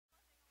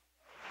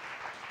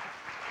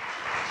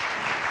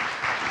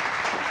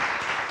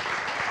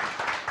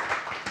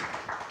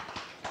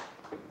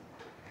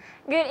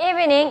Good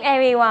evening,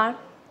 everyone.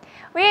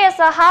 We are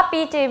so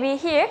happy to be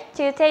here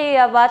to tell you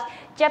about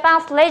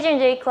Japan's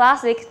legendary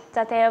classic,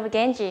 The Tale of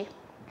Genji.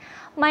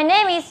 My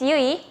name is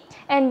Yui,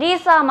 and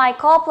these are my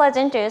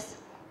co-presenters.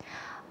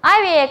 I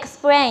will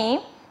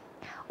explain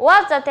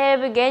what The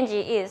Tale of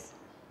Genji is.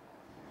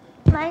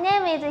 My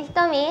name is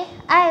Hitomi.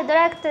 I would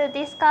like to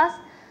discuss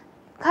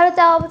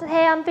culture of the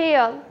Heian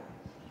period.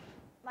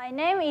 My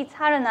name is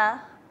Haruna.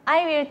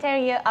 I will tell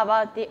you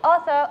about the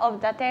author of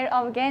The Tale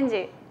of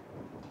Genji.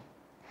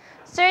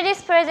 Through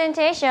this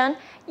presentation,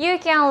 you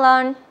can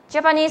learn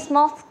Japanese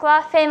most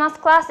famous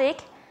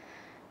classic,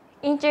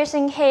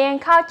 interesting Heian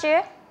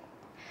culture,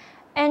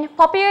 and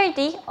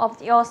popularity of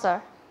the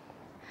author.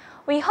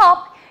 We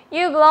hope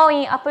you grow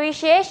in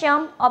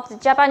appreciation of the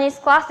Japanese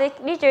classic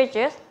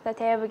literature, The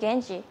Tale of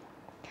Genji.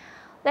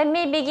 Let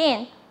me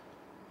begin.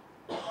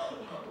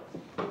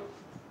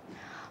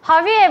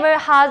 Have you ever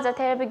heard The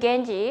Tale of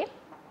Genji?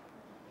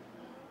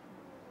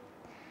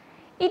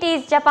 It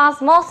is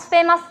Japan's most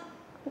famous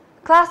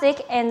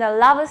classic and a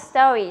love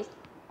story.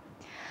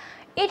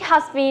 It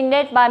has been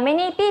read by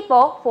many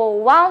people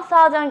for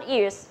 1,000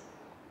 years.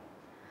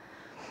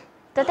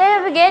 The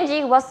Tale of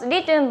Genji was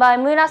written by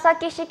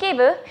Murasaki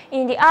Shikibu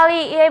in the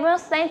early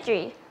 11th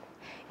century.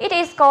 It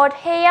is called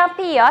Heian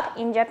period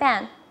in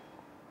Japan.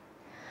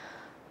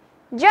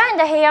 During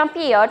the Heian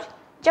period,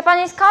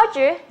 Japanese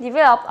culture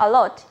developed a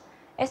lot,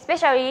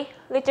 especially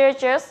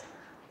literatures,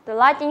 the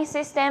writing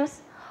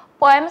systems,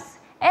 poems,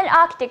 and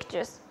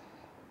architectures.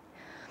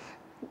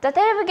 The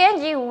Tale of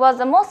Genji was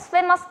the most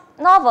famous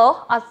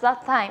novel at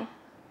that time.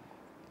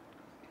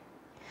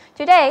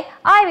 Today,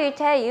 I will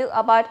tell you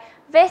about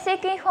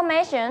basic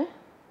information,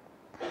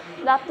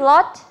 the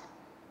plot,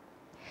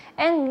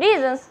 and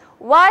reasons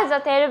why The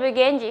Tale of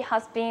Genji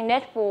has been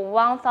read for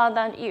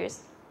 1,000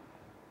 years.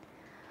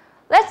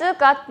 Let's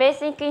look at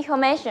basic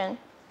information.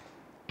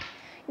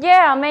 There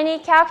are many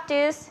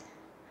characters,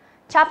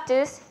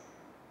 chapters,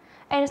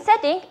 and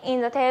setting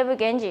in The Tale of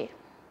Genji.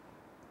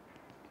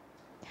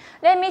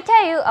 Let me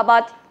tell you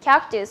about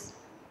characters.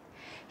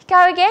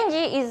 Hikaru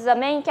Genji is the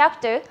main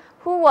character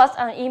who was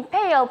an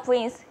imperial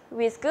prince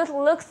with good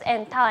looks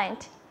and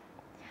talent.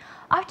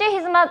 After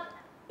his mother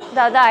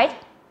died,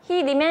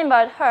 he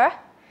remembered her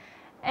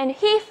and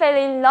he fell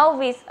in love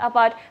with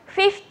about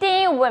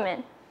 15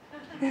 women.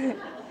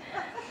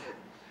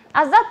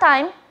 At that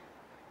time,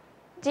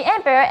 the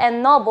emperor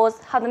and nobles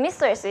had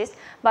mistresses,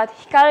 but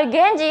Hikaru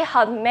Genji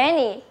had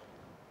many.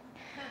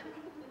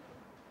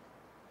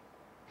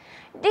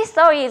 This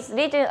story is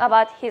written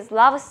about his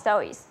love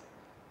stories.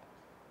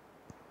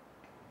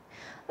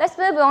 Let's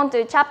move on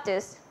to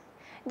chapters.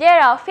 There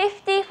are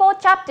 54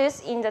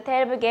 chapters in The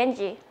Tale of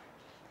Genji.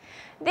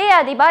 They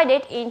are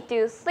divided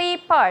into 3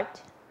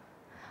 parts.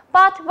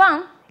 Part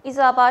 1 is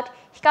about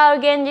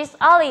Hikaru Genji's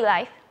early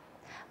life.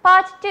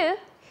 Part 2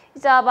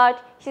 is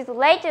about his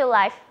later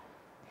life.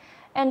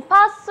 And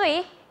Part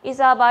 3 is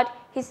about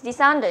his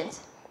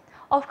descendants.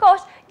 Of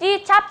course,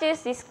 these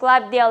chapters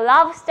describe their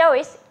love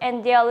stories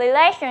and their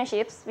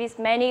relationships with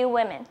many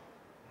women.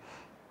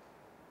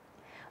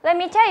 Let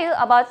me tell you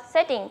about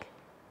setting.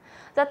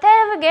 The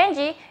Tale of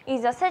Genji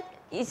is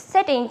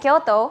set in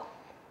Kyoto.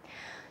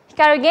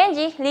 Hikaru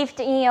Genji lived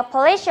in a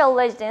palatial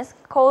residence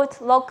called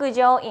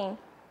Rokujo Inn.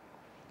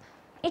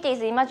 It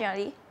is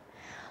imaginary.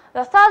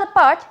 The third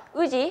part,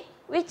 Uji,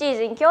 which is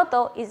in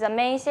Kyoto, is the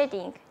main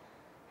setting.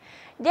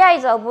 There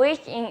is a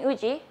bridge in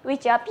Uji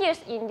which appears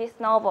in this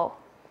novel.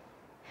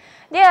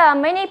 There are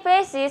many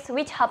places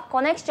which have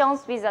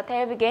connections with The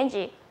Tale of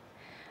Genji.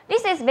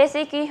 This is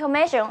basic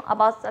information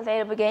about The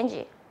Tale of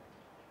Genji.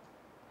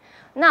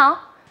 Now,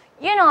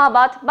 you know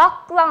about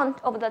background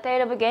of The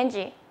Tale of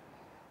Genji.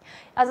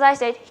 As I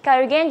said,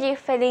 Hikaru Genji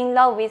fell in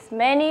love with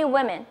many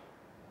women.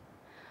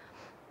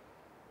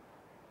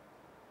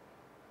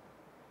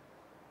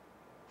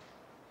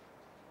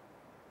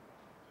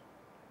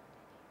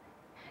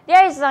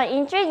 There is an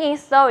intriguing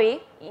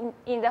story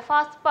in the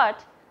first part.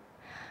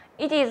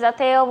 It is a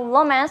tale of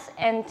romance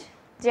and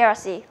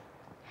jealousy.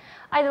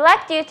 I'd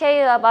like to tell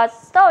you about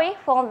the story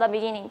from the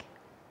beginning.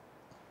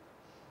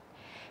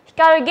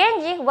 Hikaru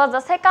Genji was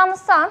the second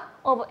son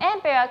of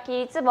Emperor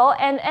Kiritsubo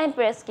and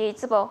Empress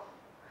Kiritsubo.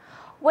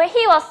 When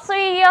he was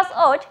 3 years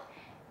old,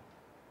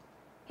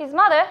 his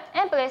mother,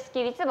 Empress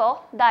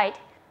Kiritsubo, died.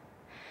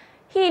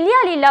 He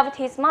really loved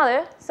his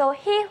mother, so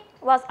he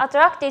was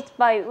attracted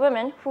by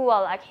women who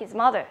were like his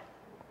mother.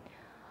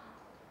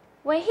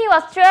 When he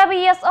was 12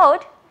 years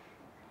old,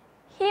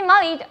 he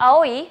married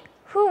Aoi,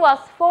 who was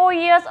 4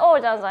 years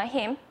older than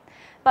him,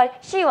 but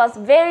she was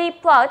very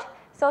proud,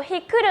 so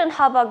he couldn't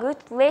have a good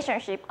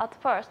relationship at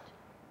first.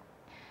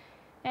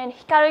 And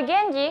Hikaru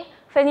Genji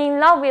fell in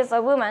love with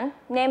a woman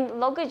named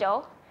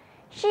Rokujo.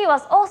 She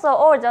was also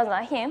older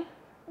than him,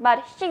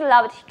 but she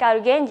loved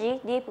Hikaru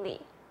Genji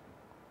deeply.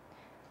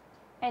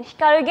 And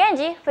Hikaru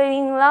Genji fell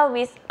in love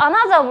with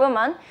another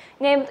woman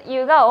named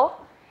Yugao.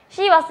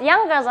 She was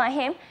younger than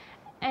him,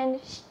 and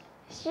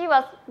she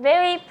was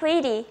very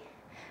pretty.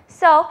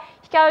 So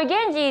Hikaru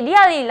Genji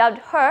really loved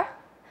her.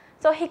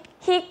 So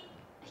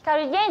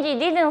Hikaru Genji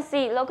didn't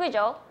see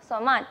Rokujo so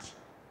much.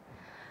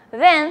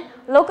 Then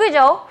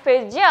Rokujo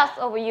felt jealous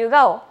of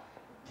Yugao.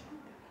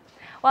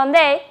 One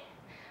day,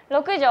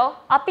 Rokujo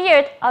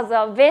appeared as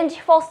a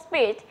vengeful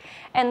spirit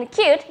and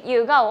killed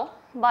Yugao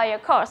by a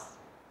curse.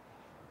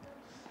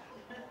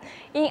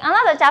 In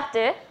another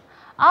chapter,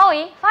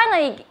 Aoi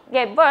finally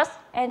gave birth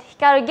and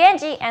Hikaru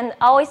Genji and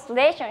Aoi's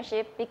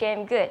relationship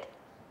became good.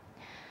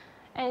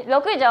 And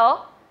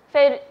Rokujo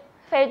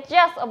felt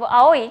jealous of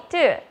Aoi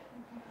too.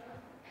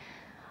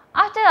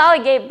 After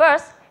Aoi gave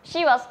birth,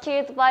 she was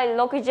killed by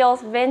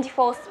Rokujo's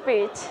vengeful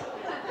spirit.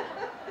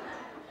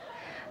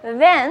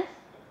 Then,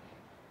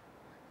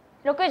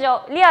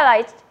 Rokujo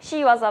realized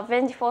she was a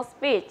vengeful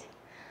spirit,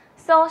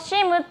 so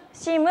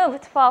she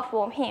moved far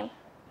from him.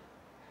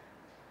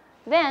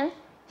 Then,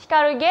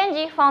 Hikaru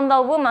Genji found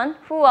a woman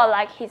who was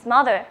like his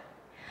mother.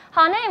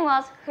 Her name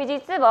was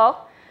Fujitsubo,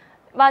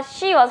 but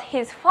she was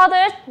his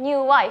father's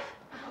new wife.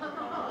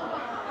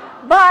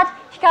 But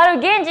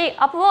Hikaru Genji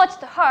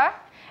approached her,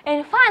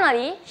 and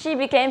finally she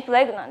became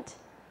pregnant.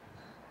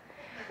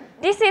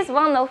 This is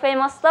one of the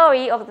famous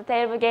stories of the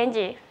tale of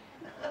Genji.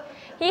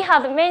 He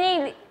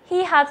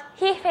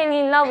fell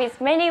in love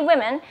with many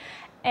women,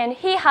 and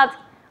he had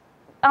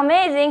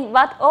amazing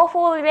but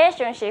awful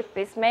relationship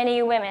with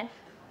many women.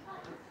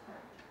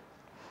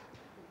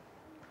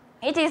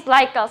 It is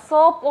like a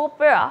soap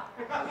opera.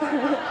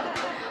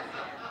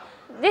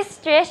 This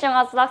situation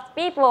attracts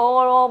people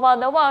all over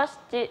the world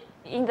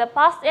in the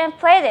past and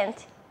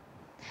present.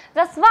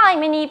 That's why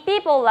many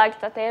people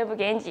like the tale of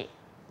Genji.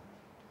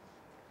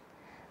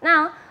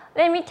 Now,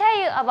 let me tell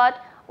you about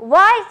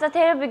why the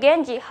tale of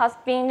Genji has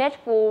been read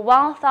for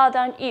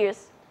 1,000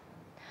 years.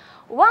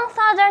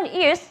 1,000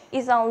 years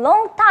is a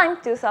long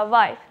time to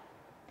survive.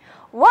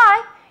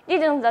 Why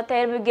didn't the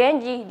tale of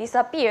Genji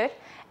disappear,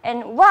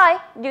 and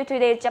why do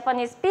today's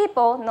Japanese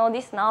people know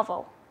this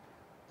novel?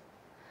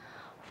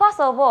 First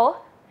of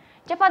all,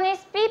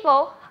 Japanese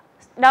people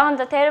learned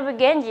the tale of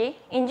Genji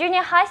in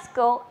junior high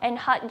school and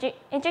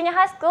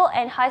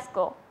high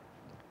school.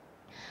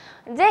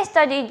 They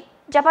studied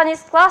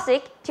Japanese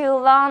classic to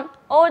learn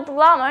old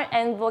grammar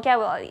and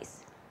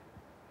vocabularies.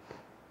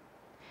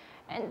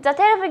 And the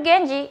tale of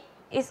Genji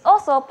is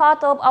also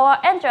part of our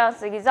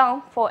entrance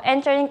exam for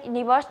entering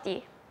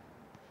university.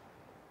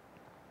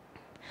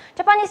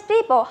 Japanese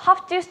people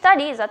have to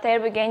study the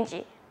tale of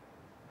Genji.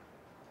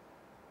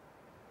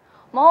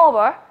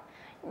 Moreover,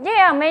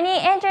 there are many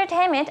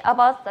entertainment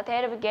about the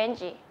tale of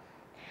Genji.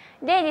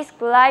 They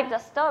describe the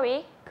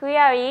story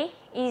clearly,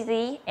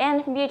 easily,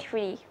 and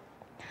beautifully.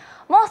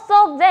 Most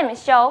of them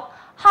show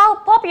how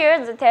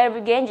popular the tale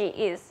of Genji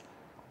is.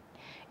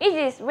 It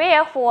is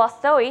rare for a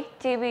story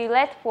to be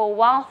read for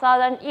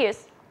 1,000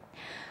 years.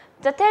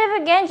 The tale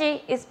of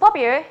Genji is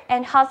popular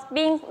and has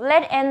been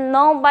read and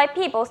known by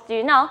people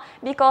still now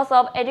because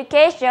of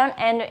education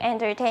and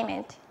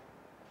entertainment.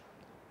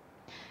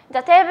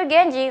 The tale of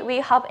Genji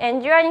will have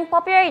enduring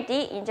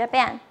popularity in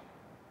Japan.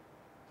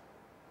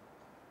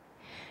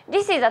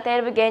 This is the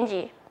tale of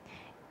Genji.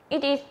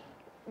 It is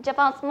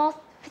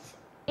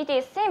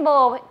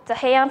symbol of the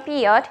Heian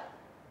period.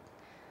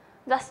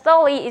 The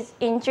story is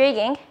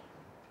intriguing,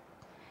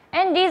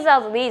 and these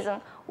are the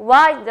reasons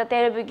why the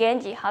tale of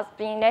Genji has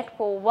been read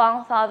for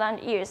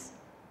 1,000 years.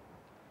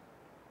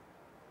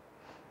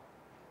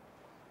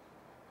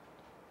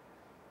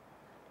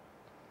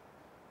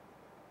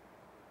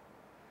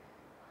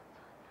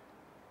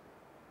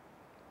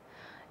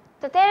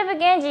 The tale of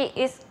Genji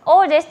is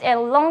oldest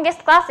and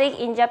longest classic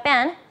in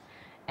Japan,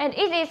 and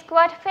it is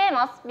quite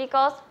famous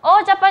because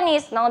all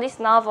Japanese know this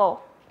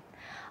novel.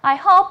 I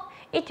hope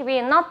it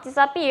will not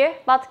disappear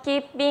but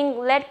keep being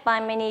read by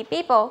many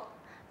people.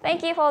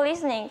 Thank you for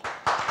listening.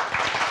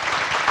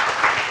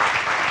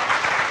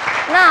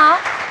 Now,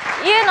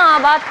 you know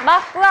about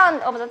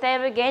background of the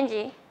tale of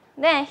Genji.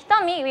 Then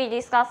Hitomi will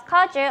discuss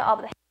culture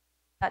of the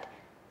period.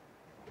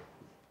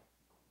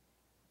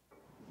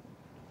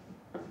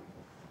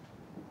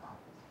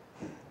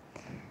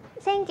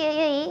 Thank you,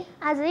 Yui.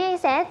 As Yui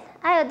said,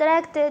 I would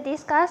like to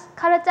discuss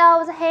culture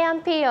of the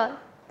Heian period.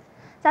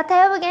 The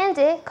tale of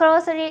Genji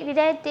closely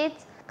related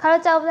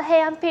culture of the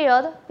Heian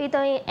period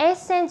between 8th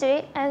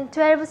century and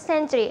 12th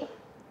century.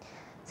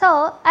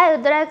 So, I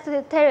would like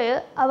to tell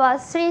you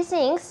about three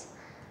things: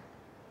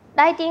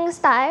 writing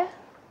style,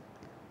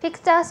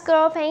 picture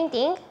scroll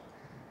painting,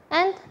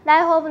 and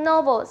life of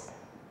nobles.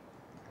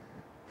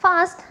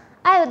 First,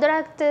 I would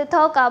like to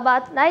talk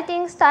about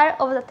writing style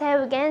of the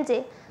tale of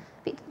Genji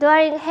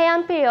during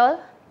Heian period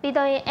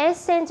between 8th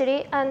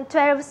century and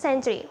 12th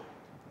century.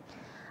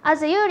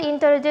 As you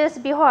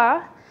introduced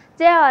before,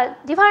 there are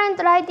different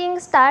writing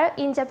styles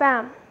in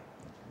Japan.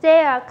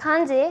 There are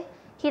kanji,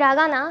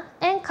 hiragana,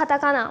 and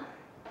katakana.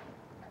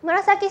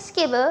 Murasaki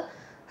Shikibu,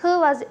 who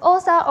was the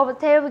author of the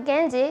tale of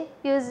Genji,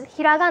 used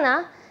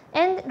hiragana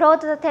and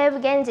wrote the tale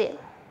of Genji.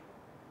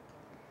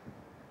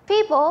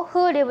 People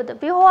who lived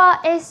before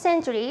 8th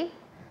century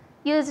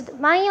used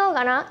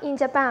Manyogana in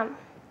Japan.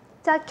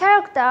 The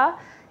character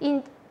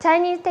in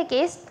Chinese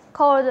text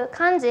called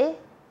kanji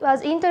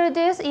was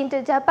introduced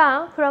into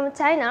Japan from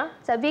China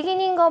at the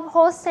beginning of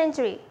 4th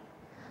century.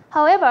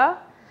 However,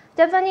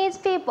 Japanese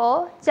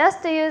people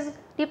just use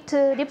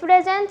to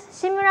represent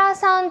similar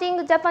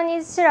sounding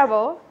Japanese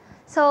syllable,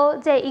 so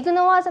they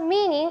ignore the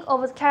meaning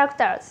of the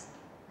characters.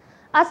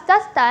 At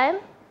that time,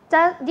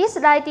 this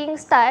writing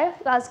style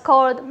was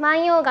called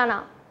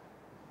Manyogana.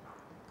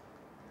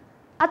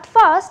 At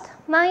first,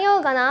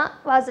 Manyogana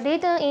was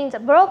written in the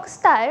block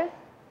style.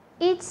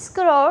 Each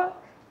scroll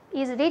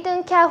is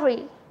written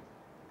carefully.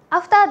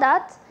 After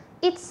that,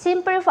 it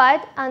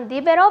simplified and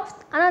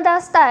developed another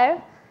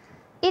style.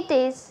 It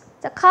is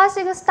the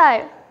cursive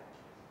style.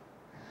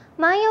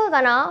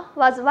 Manyogana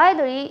was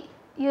widely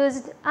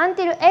used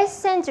until 8th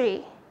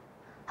century.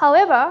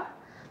 However,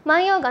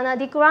 Manyogana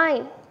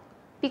declined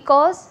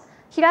because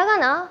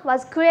hiragana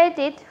was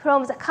created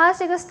from the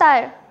cursive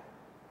style.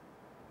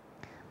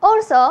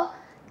 Also,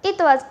 it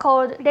was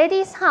called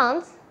ladies'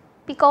 hands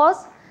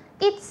because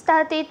it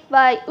started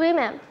by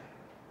women.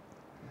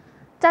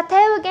 The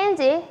tale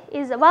Genji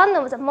is one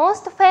of the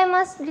most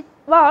famous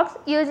works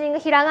using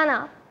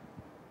hiragana.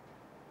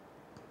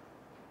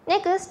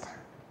 Next,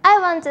 I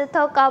want to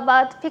talk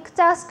about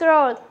picture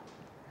scroll.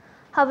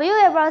 Have you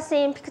ever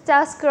seen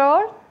picture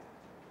scroll?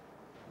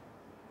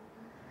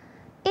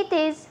 It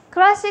is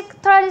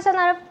classic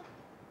traditional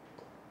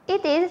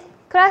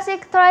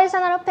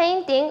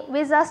painting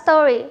with a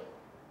story.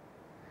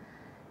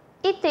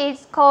 It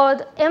is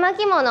called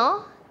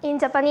emakimono in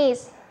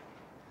Japanese.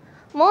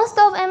 Most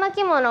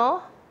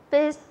emakimono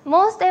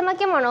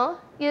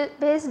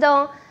based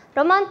on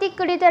romantic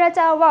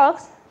literature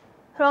works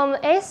from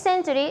 8th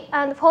century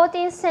and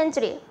 14th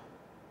century.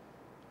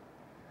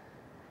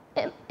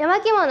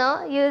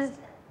 Emakimono used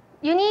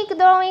unique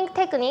drawing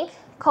technique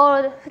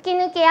called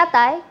fukinuke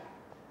yatai.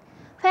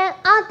 When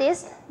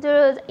artists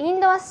drew the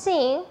indoor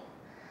scene,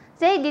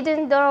 they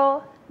didn't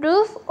draw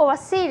roof or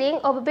ceiling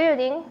of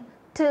building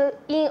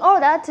in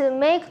order to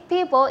make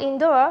people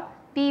indoor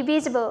be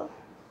visible.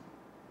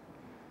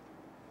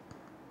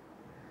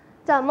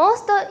 The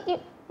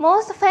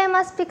most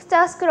famous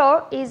picture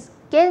scroll is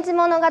Genji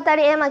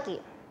Monogatari Emaki.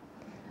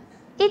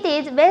 It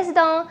is based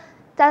on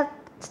the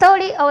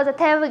story of the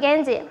tale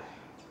Genji.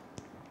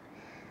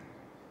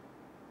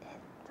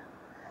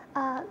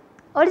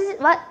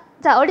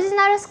 The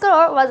original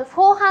scroll was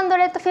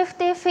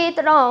 450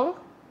 feet long.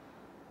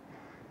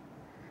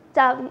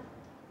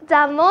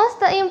 The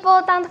most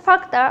important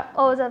factor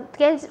of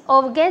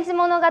Genji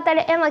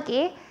Monogatari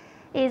Emaki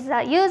is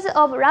the use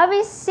of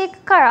lavish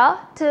thick color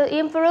to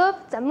improve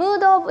the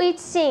mood of each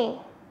scene.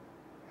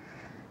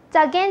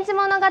 The Genji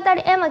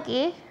Monogatari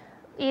Emaki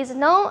is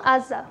known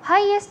as the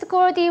highest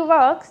quality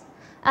works,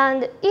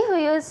 and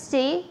if you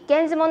see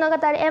Genji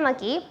Monogatari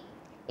Emaki,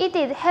 it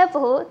is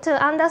helpful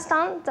to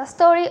understand the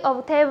story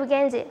of tale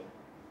Genji.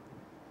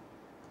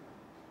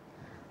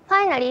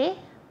 Finally,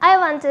 I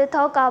want to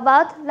talk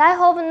about life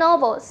of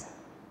nobles.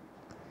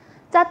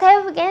 The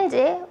tale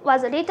Genji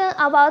was written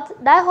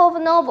about life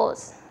of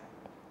nobles.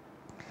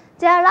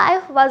 Their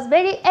life was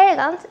very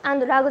elegant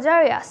and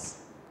luxurious.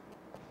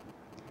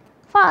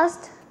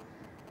 First,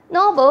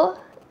 noble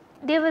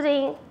lived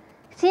in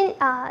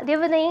a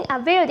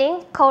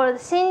building called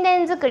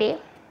Shinden-zukuri.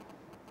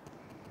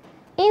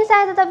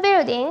 Inside the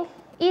building,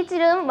 each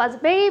room was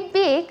very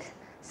big,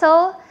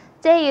 so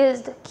they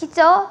used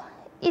kicho.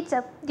 It's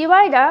a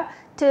divider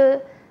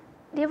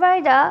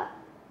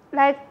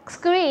like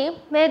screen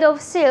made of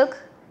silk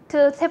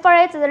to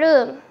separate the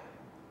room.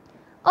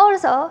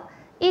 Also,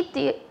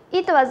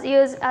 it was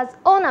used as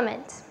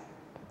ornament.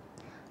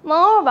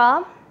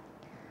 Moreover,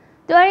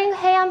 during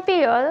Heian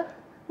period,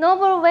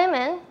 noble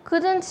women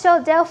couldn't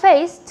show their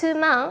face to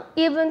men,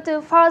 even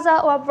to father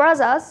or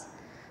brothers,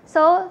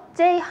 so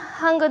they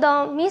hung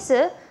on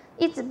misu,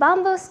 its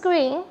bamboo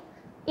screen,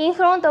 in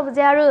front of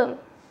their room.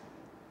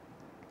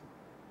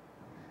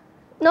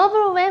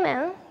 Noble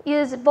women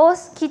used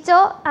both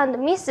kicho and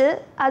misu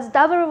as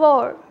double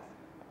wall.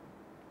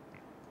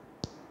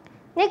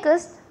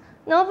 Next,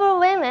 noble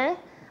women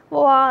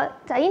wore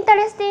the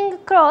interesting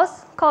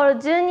clothes called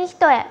juni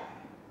hitoe.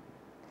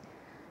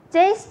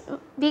 They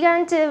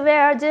began to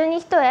wear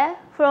juni hitoe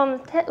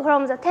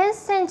from the 10th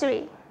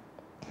century.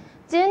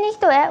 Juni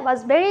hitoe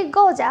was very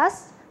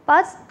gorgeous,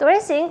 but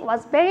dressing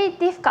was very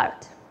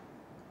difficult.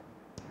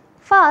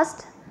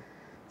 First,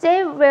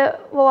 they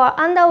wore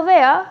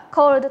underwear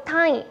called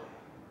tai.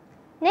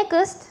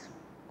 Next,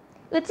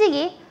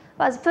 uchigi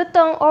was put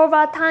on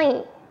over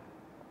tai.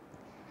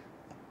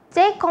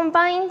 They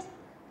combined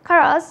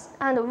colors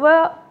and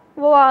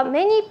wore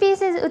many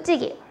pieces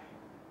uchigi.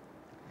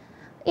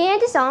 In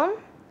addition,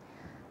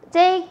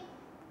 they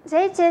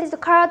changed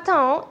color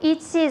tone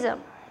each season.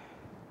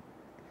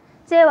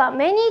 There were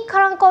many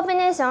color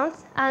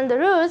combinations, and the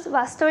rules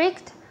were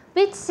strict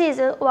which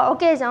season or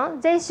occasion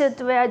they should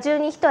wear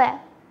juni hitoe.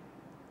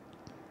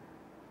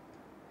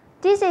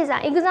 This is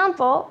an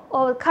example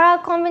of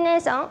color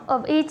combination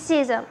of each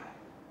season.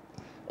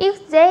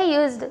 If they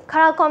used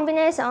color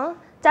combination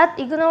that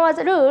ignores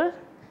the rule,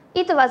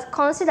 it was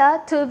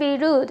considered to be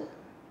rude.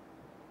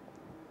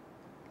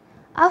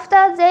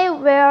 After they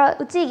wear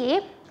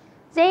uchigi,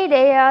 they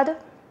layered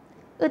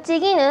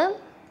uchiginu,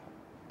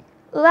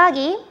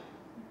 uwagi,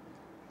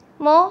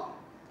 Mo,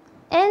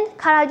 and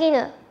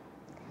Karaginu.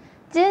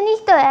 Juni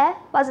Hitoe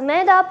was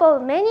made up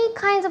of many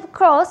kinds of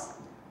clothes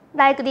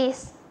like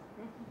this.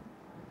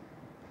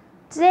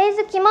 Today's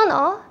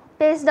kimono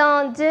based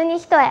on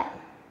Juni Hitoe.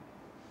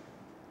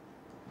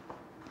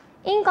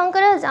 In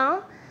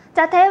conclusion,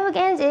 the tale of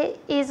Genji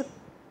is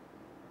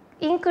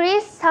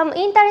increase some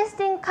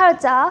interesting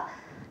culture,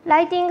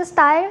 writing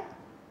style,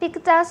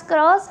 pictures,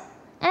 clothes,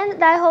 and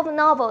life of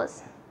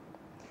novels.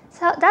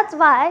 So that's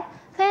why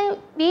when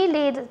we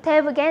read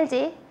tale of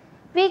Genji,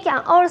 we can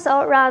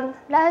also learn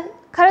the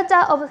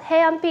culture of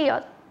Heian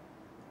period.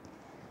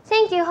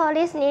 Thank you for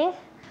listening.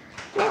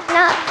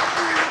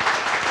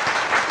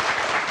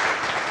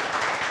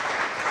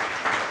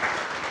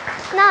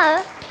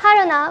 Now,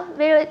 Haruna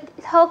will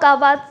talk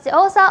about the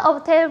author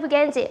of tale of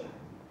Genji.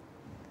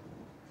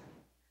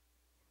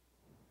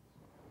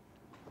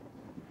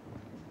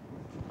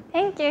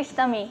 Thank you,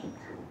 Hitomi.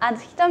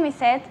 As Hitomi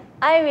said,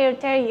 I will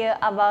tell you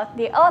about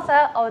the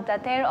author of the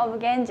Tale of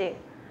Genji.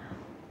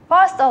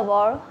 First of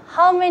all,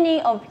 how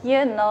many of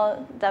you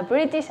know the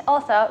British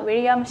author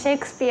William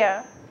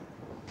Shakespeare?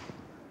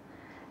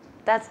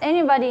 Does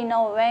anybody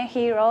know when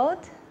he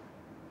wrote?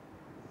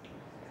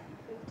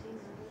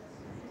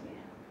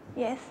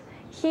 Yes,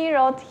 he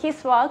wrote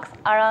his works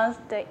around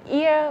the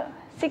year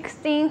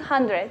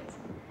 1600.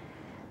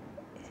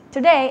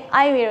 Today,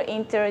 I will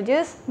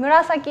introduce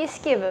Murasaki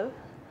Shikibu,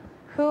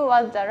 who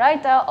was the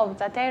writer of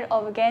the Tale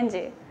of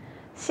Genji.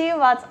 She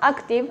was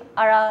active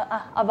around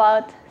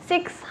about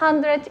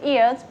 600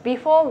 years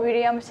before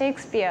William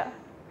Shakespeare.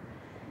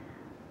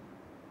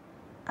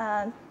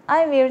 And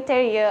I will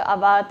tell you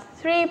about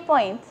 3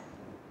 points.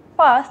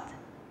 First,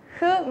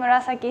 who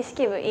Murasaki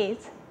Shikibu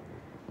is.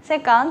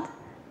 Second,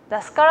 the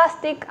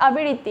scholastic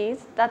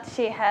abilities that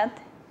she had.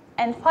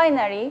 And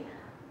finally,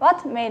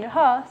 what made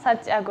her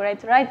such a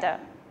great writer.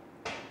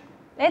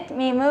 Let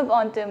me move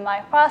on to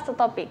my first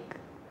topic.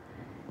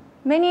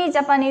 Many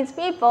Japanese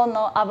people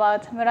know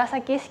about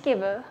Murasaki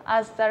Shikibu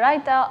as the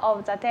writer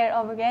of the Tale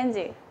of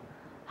Genji.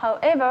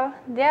 However,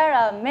 there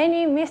are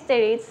many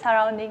mysteries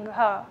surrounding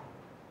her.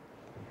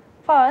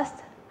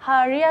 First,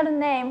 her real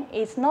name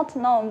is not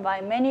known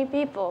by many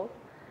people.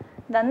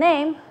 The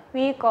name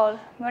we call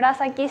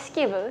Murasaki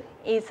Shikibu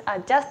is a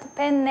just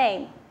pen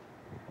name.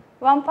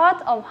 One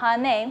part of her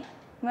name,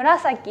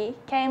 Murasaki,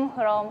 came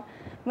from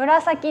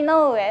Murasaki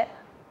no Ue,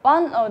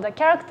 one of the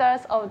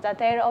characters of the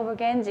Tale of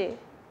Genji.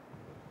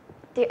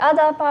 The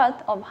other part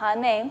of her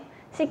name,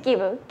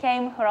 Shikibu,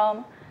 came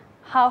from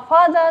her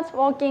father's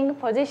working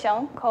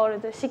position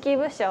called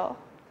Shikibusho.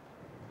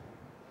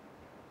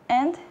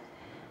 And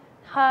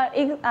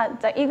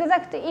the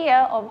exact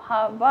year of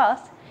her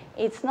birth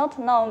is not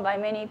known by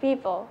many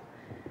people.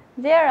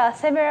 There are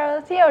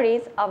several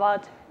theories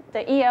about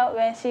the year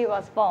when she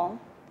was born.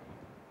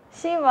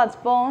 She was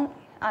born,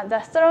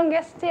 the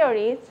strongest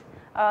theories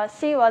are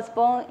she was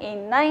born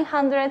in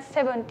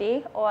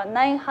 970 or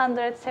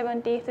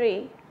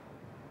 973.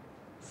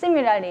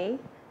 Similarly,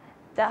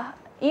 the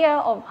year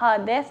of her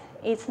death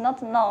is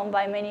not known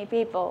by many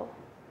people.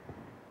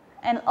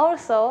 And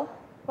also,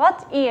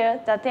 what year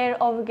the Tale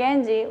of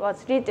Genji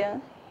was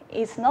written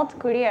is not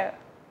clear.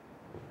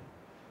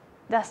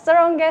 The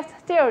strongest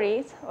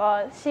theory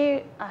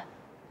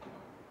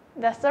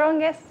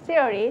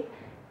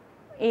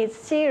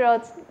is she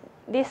wrote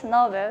this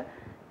novel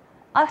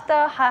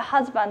after her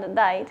husband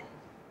died.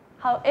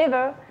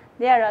 However,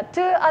 there are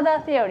two other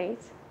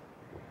theories.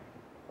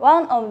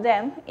 One of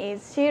them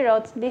is she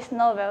wrote this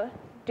novel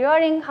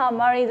during her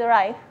married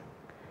life.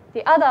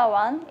 The other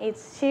one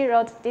is she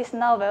wrote this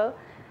novel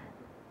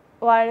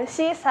while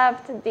she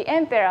served the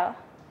emperor.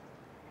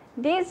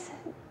 These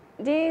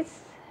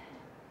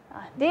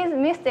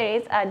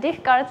mysteries are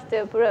difficult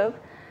to prove,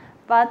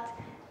 but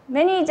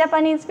many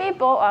Japanese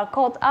people are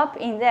caught up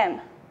in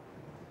them.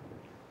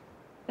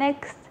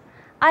 Next,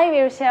 I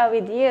will share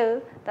with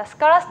you the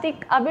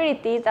scholastic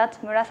ability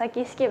that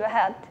Murasaki Shikibu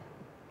had.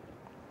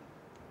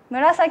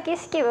 Murasaki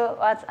Shikibu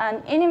was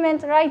an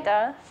eminent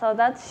writer so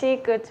that she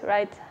could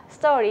write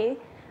story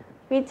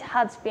which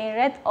has been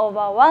read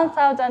over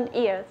 1,000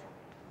 years.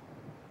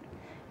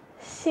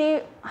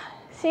 She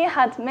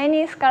had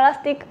many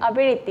scholastic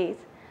abilities.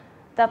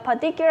 The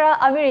particular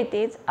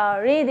abilities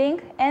are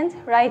reading and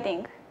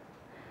writing.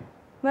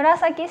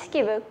 Murasaki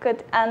Shikibu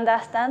could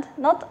understand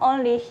not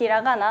only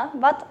hiragana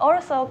but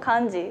also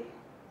kanji.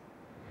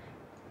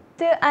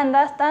 To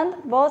understand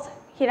both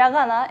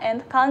hiragana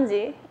and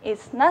kanji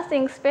is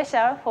nothing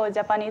special for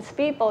Japanese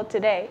people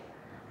today.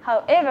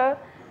 However,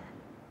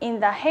 in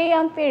the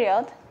Heian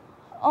period,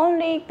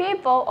 only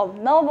people of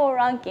noble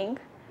ranking,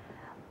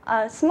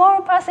 a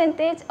small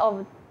percentage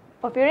of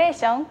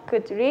population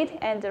could read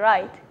and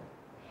write.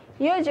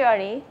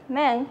 Usually,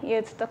 men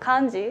used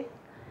kanji,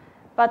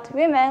 but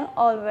women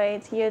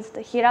always used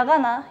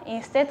hiragana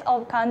instead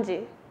of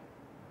kanji.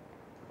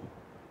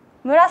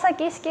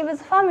 Murasaki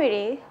Shikibu's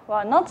family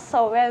were not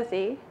so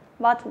wealthy,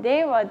 but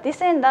they were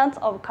descendants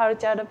of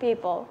cultured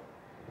people.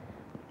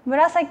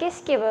 Murasaki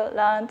Shikibu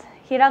learned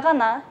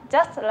hiragana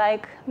just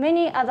like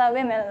many other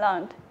women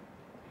learned.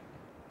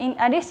 In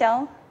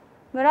addition,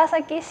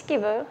 Murasaki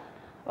Shikibu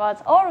was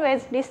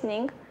always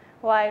listening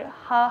while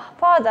her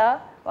father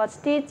was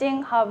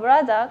teaching her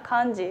brother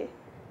kanji.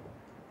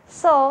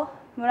 So,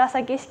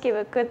 Murasaki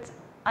Shikibu could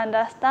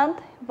understand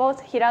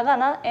both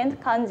hiragana and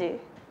kanji.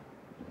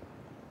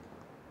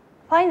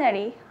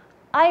 Finally,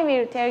 I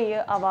will tell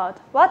you about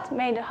what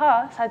made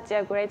her such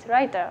a great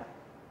writer.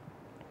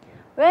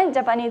 When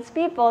Japanese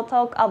people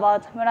talk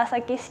about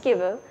Murasaki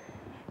Shikibu,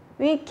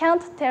 we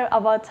can't tell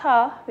about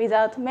her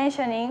without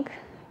mentioning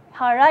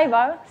her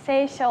rival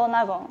Seishō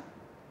Nagon.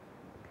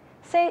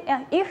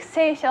 If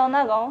Seishō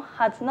Nagon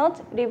had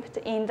not lived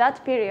in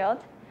that period,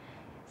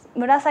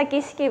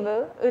 Murasaki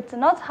Shikibu would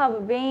not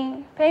have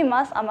been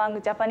famous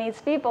among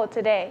Japanese people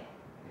today.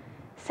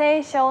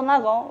 Seishō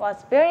Nagon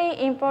was a very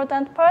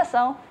important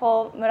person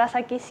for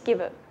Murasaki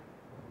Shikibu.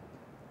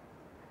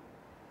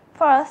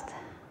 First,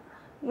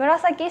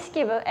 Murasaki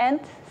Shikibu and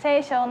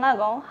Seishō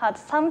Nagon had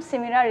some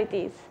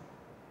similarities.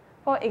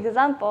 For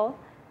example,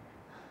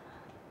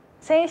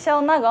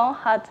 Seishō Nagon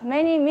had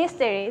many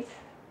mysteries,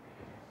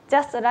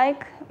 just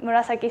like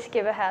Murasaki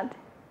Shikibu had.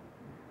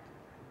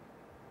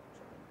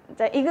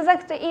 The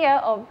exact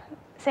year of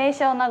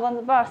Seishō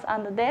Nagon's birth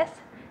and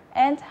death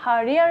and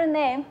her real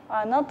name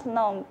are not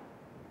known.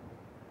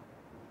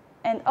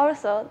 And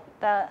also,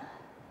 the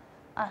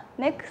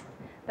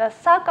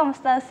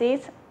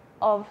circumstances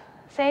of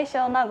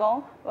Seishō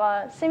Nagon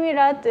were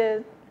similar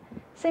to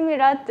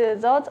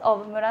those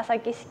of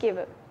Murasaki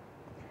Shikibu.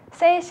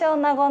 Seishō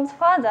Nagon's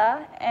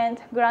father and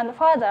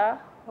grandfather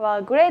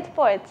were great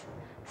poets,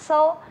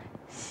 so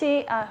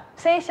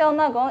Seishō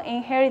Nagon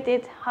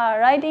inherited her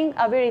writing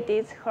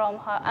abilities from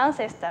her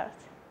ancestors.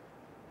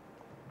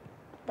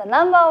 The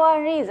number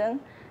one reason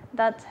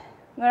that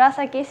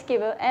Murasaki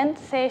Shikibu and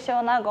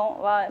Seishō Nagon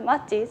were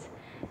matches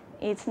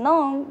is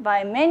known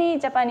by many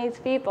Japanese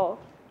people.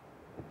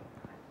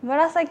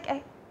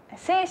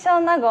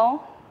 Seishō Nagon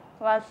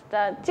was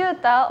the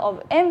tutor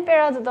of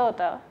emperor's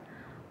daughter.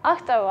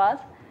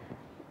 Afterwards,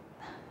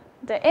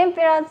 the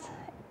emperor's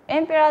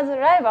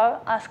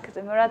rival asked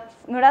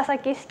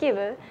Murasaki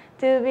Shikibu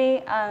to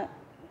be a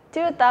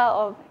tutor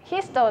of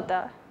his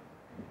daughter.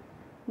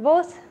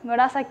 Both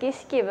Murasaki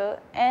Shikibu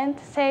and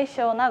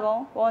Seishō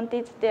Nagon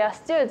wanted their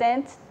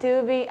student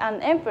to be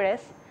an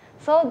empress,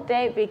 so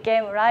they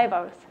became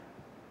rivals.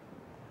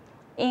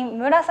 In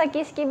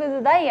Murasaki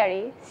Shikibu's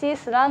diary, she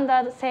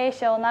slandered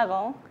Seishō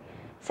Nagon,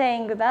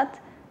 saying that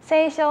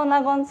Seishō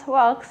Nagon's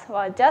works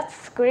were just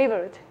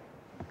scribbled.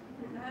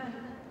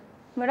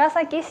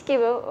 Murasaki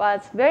Shikibu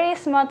was a very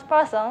smart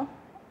person,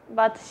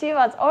 but she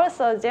was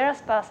also a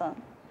jealous person.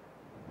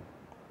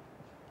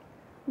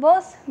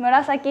 Both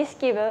Murasaki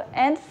Shikibu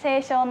and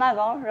Seishō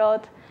Nagon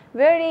wrote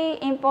very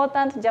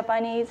important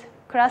Japanese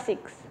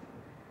classics.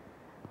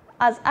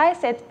 As I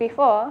said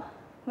before,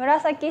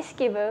 Murasaki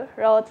Shikibu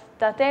wrote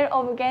The Tale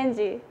of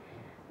Genji,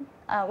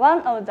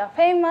 one of the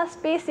famous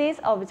pieces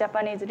of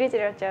Japanese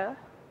literature.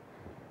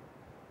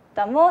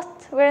 The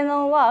most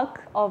well-known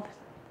work of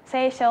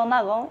Seishō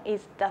Nagon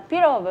is the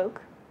pillow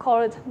book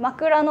called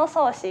Makura no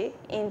Soshi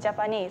in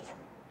Japanese.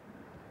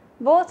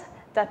 Both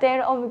The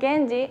Tale of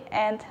Genji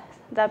and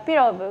the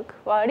pillow book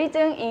were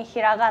written in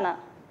hiragana.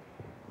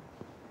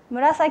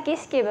 Murasaki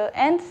Shikibu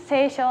and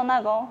Seishō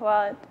Nagon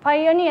were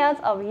pioneers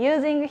of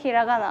using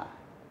hiragana.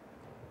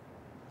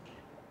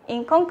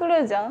 In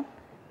conclusion,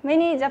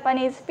 many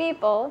Japanese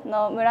people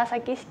know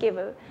Murasaki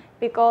Shikibu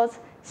because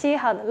she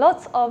had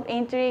lots of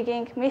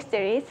intriguing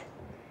mysteries.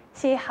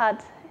 She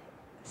had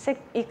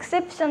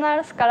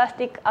exceptional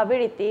scholastic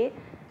ability,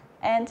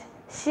 and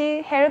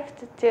she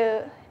helped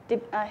to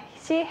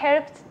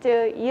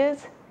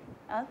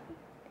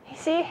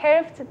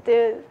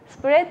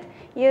spread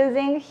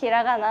using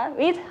hiragana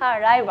with her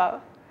rival.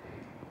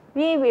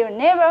 We will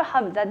never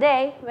have the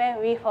day when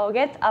we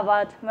forget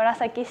about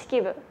Murasaki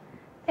Shikibu.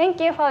 Thank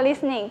you for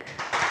listening.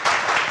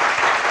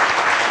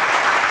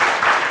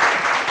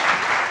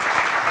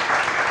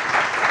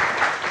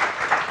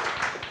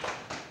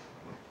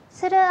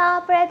 Through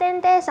our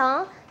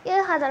presentation,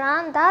 you had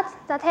learned that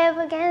the Tale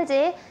of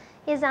Genji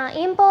is an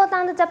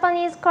important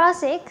Japanese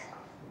classic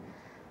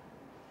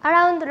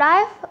around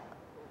life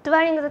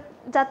during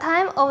the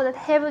time of the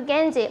Tale of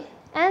Genji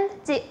and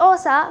the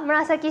author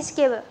Murasaki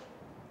Shikibu.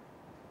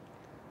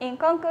 In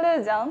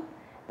conclusion,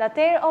 the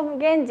Tale of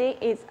Genji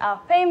is a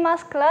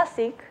famous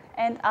classic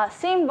and a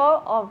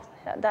symbol of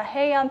the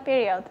Heian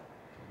period.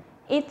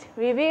 It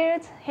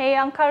reveals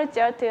Heian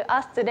culture to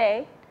us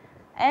today,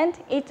 and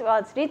it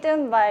was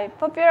written by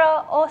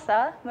popular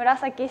author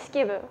Murasaki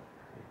Shikibu.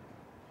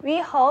 We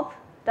hope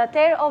the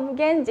Tale of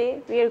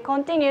Genji will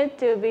continue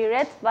to be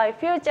read by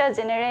future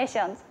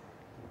generations.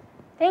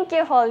 Thank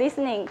you for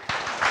listening.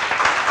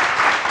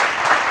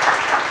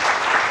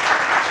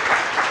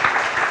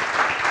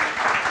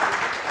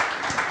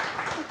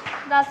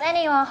 Does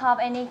anyone have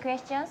any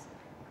questions?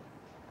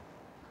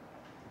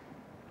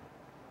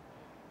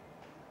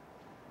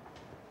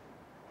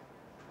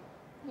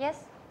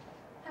 Yes?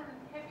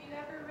 Have you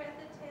ever read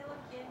the Tale of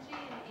Genji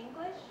in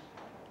English?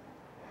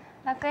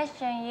 The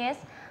question is,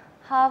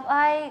 have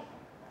I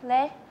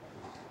read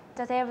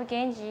the tale of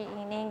Genji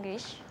in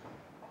English?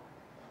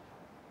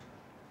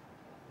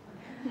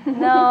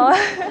 No.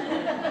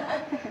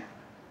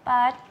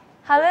 But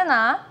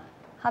Haruna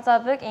has a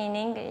book in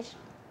English.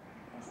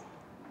 Yes.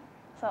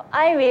 So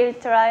I will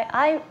try.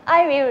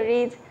 I will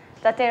read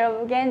the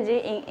tale of Genji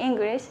in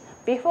English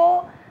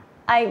before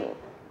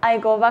I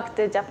go back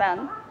to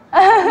Japan.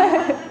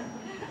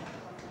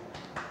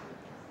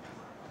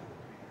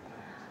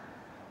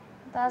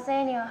 Does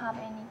anyone have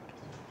any?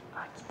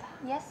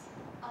 Yes?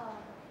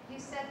 You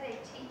said they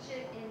teach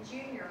it in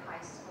junior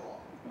high school.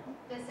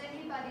 Does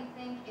anybody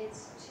think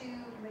it's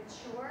too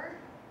mature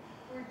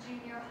for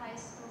junior high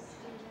school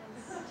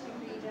students to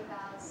read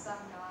about some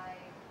guy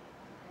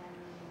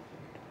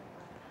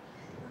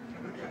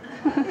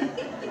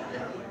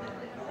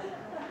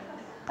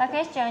The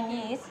question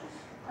is,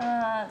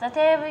 the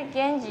tale of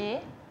Genji.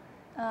 Is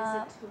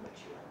it too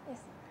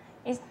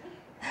mature?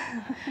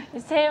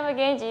 Is tale of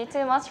Genji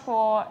too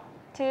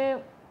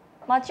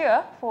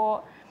mature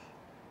for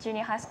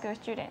junior high school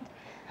student?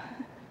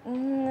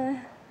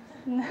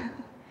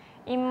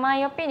 In my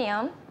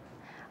opinion,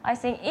 I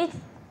think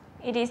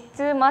it is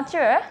too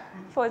mature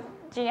for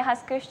junior high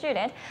school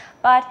student,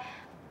 but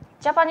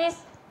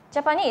Japanese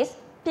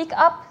pick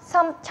up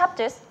some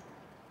chapters.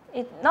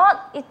 It's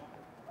not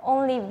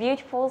only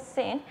beautiful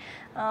thing.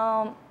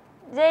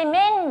 They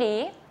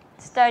mainly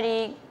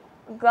study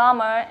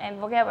grammar and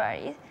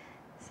vocabulary.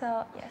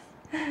 So yes.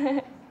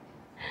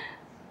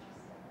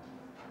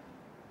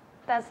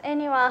 Does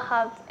anyone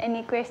have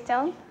any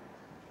question?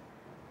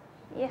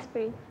 Yes,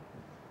 please.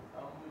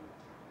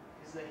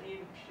 Is the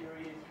Heian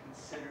period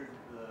considered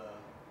the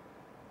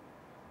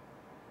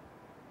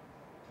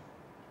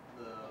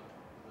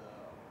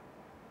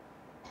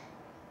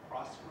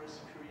prosperous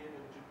period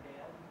of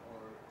Japan,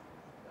 or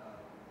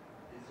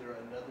is there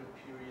another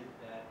period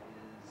that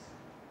is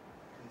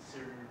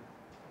considered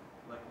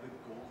like the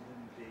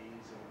golden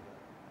days, or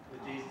the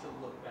days to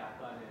look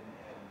back on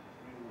and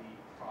really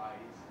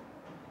prize?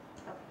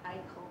 Of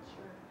high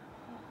culture.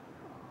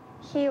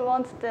 He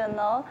wants to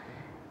know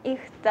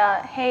if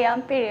the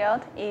Heian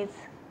period is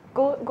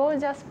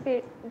gorgeous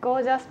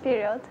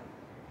period.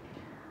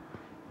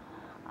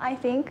 I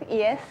think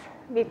yes,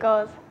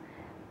 because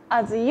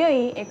as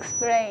Yui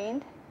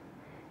explained,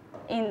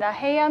 in the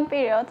Heian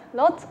period,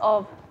 lots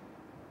of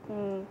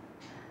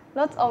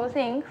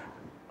things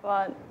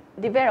were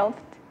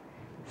developed.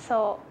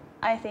 So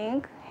I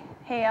think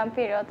Heian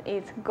period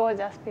is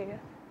gorgeous period.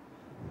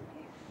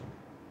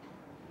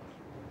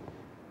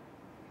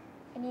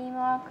 Any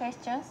more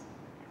questions?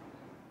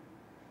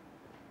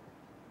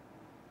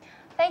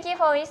 Thank you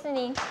for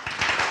listening.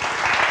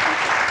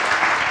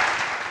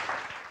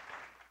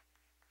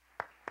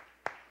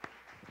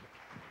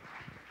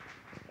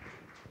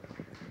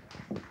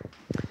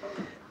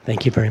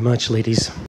 Thank you very much, ladies.